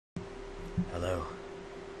Hello,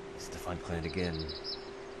 it's the Fun Clan again,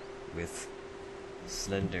 with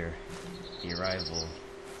Slender, the Arrival,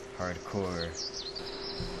 Hardcore,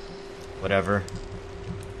 whatever.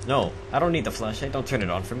 No, I don't need the flashlight, don't turn it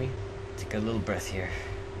on for me. Take a little breath here,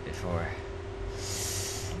 before...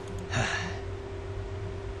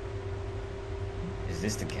 Is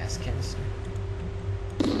this the gas canister?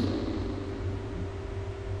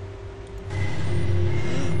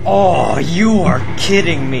 Oh, you are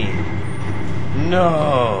kidding me!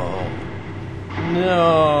 No!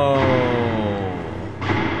 No!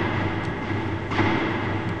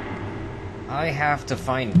 I have to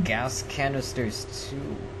find gas canisters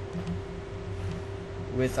too.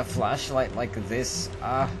 With a flashlight like this,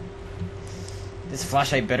 this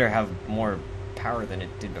flashlight better have more power than it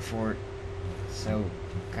did before. So,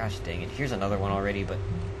 gosh dang it. Here's another one already, but...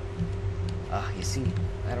 you see,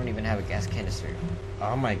 I don't even have a gas canister.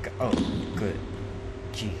 Oh my god. Oh, good.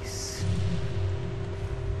 Jeez.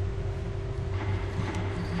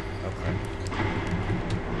 Okay.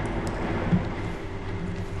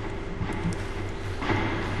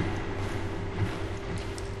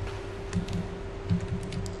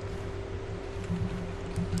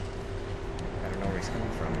 I don't know where he's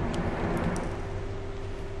coming from.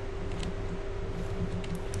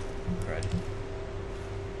 Crud.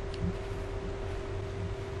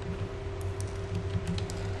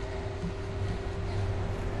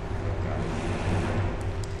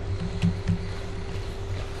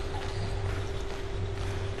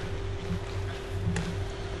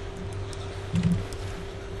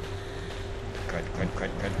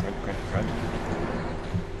 Crud.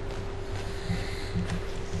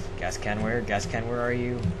 Gas can where? Gas can, where are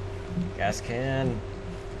you? Gas can.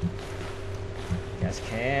 Gas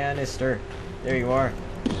canister. There you are.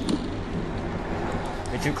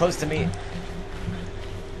 You're too close to me.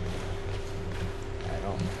 I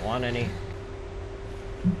don't want any.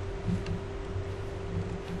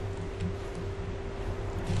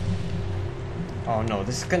 Oh no,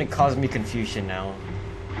 this is gonna cause me confusion now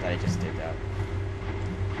that I just did that.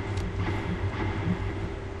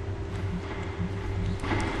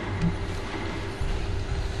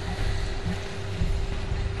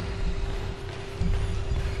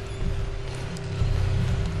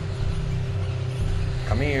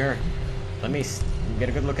 Come here. Let me get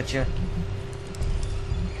a good look at you.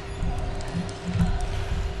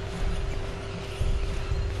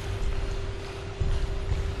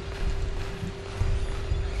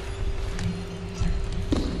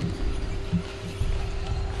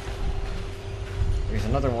 Here's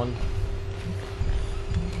another one.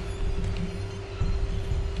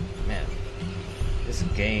 Man, this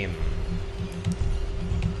game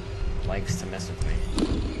likes to mess with me.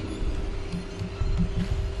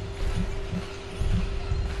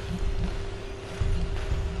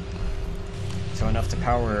 So enough to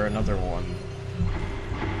power another one.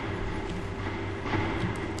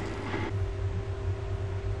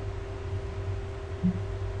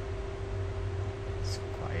 It's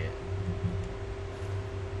quiet.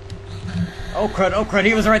 Oh crud,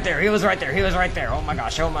 he was right there, oh my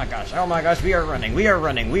gosh, we are running,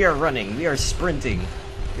 we are sprinting.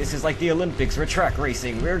 This is like the Olympics, we're track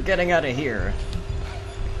racing, we're getting out of here.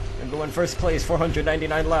 We're going first place,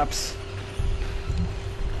 499 laps.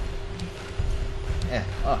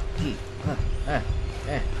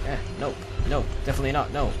 Nope, definitely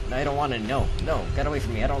not, no, I don't want it, no, get away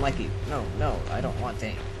from me, I don't like you, no, I don't want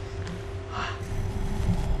it.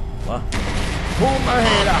 What? Pull my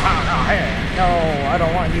head, no, I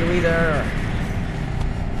don't want you either.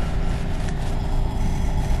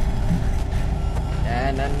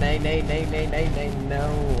 Nay,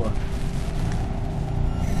 no.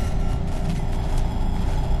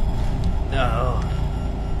 No.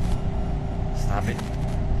 Stop it.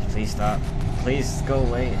 Please stop. Please go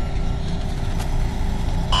away.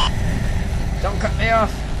 Don't cut me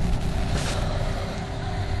off.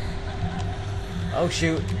 Oh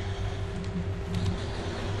shoot.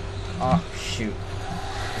 Oh shoot.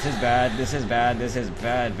 This is bad.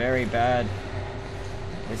 Very bad.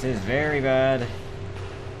 This is very bad.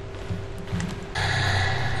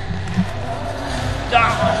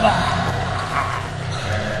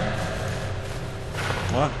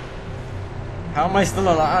 What? How am I still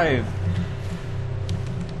alive?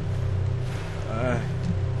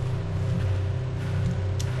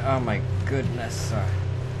 Oh my goodness.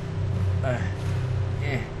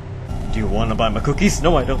 Do you want to buy my cookies?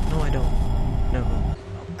 No, I don't. No. Oh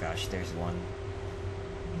gosh, there's one.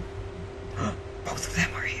 Both of them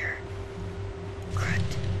are here. Crud.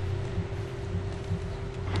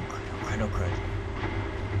 Crud.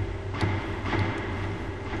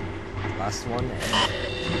 Last one.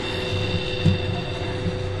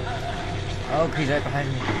 Oh, he's right behind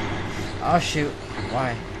me. Oh shoot!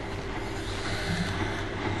 Why?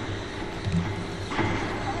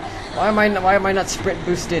 Why am I not sprint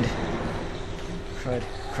boosted? Crud,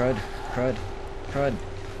 crud, crud, crud,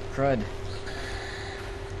 crud.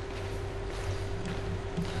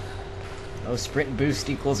 Oh, sprint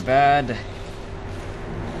boost equals bad.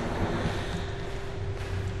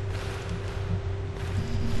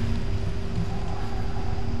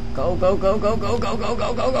 Go go go go go go go go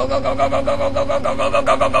go go go go go go go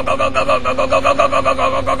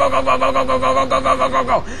go go go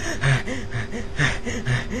go.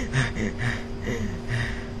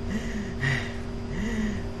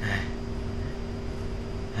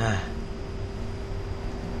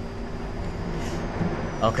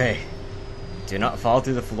 Okay. Do not fall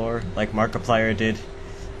through the floor like Markiplier did.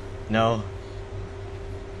 No.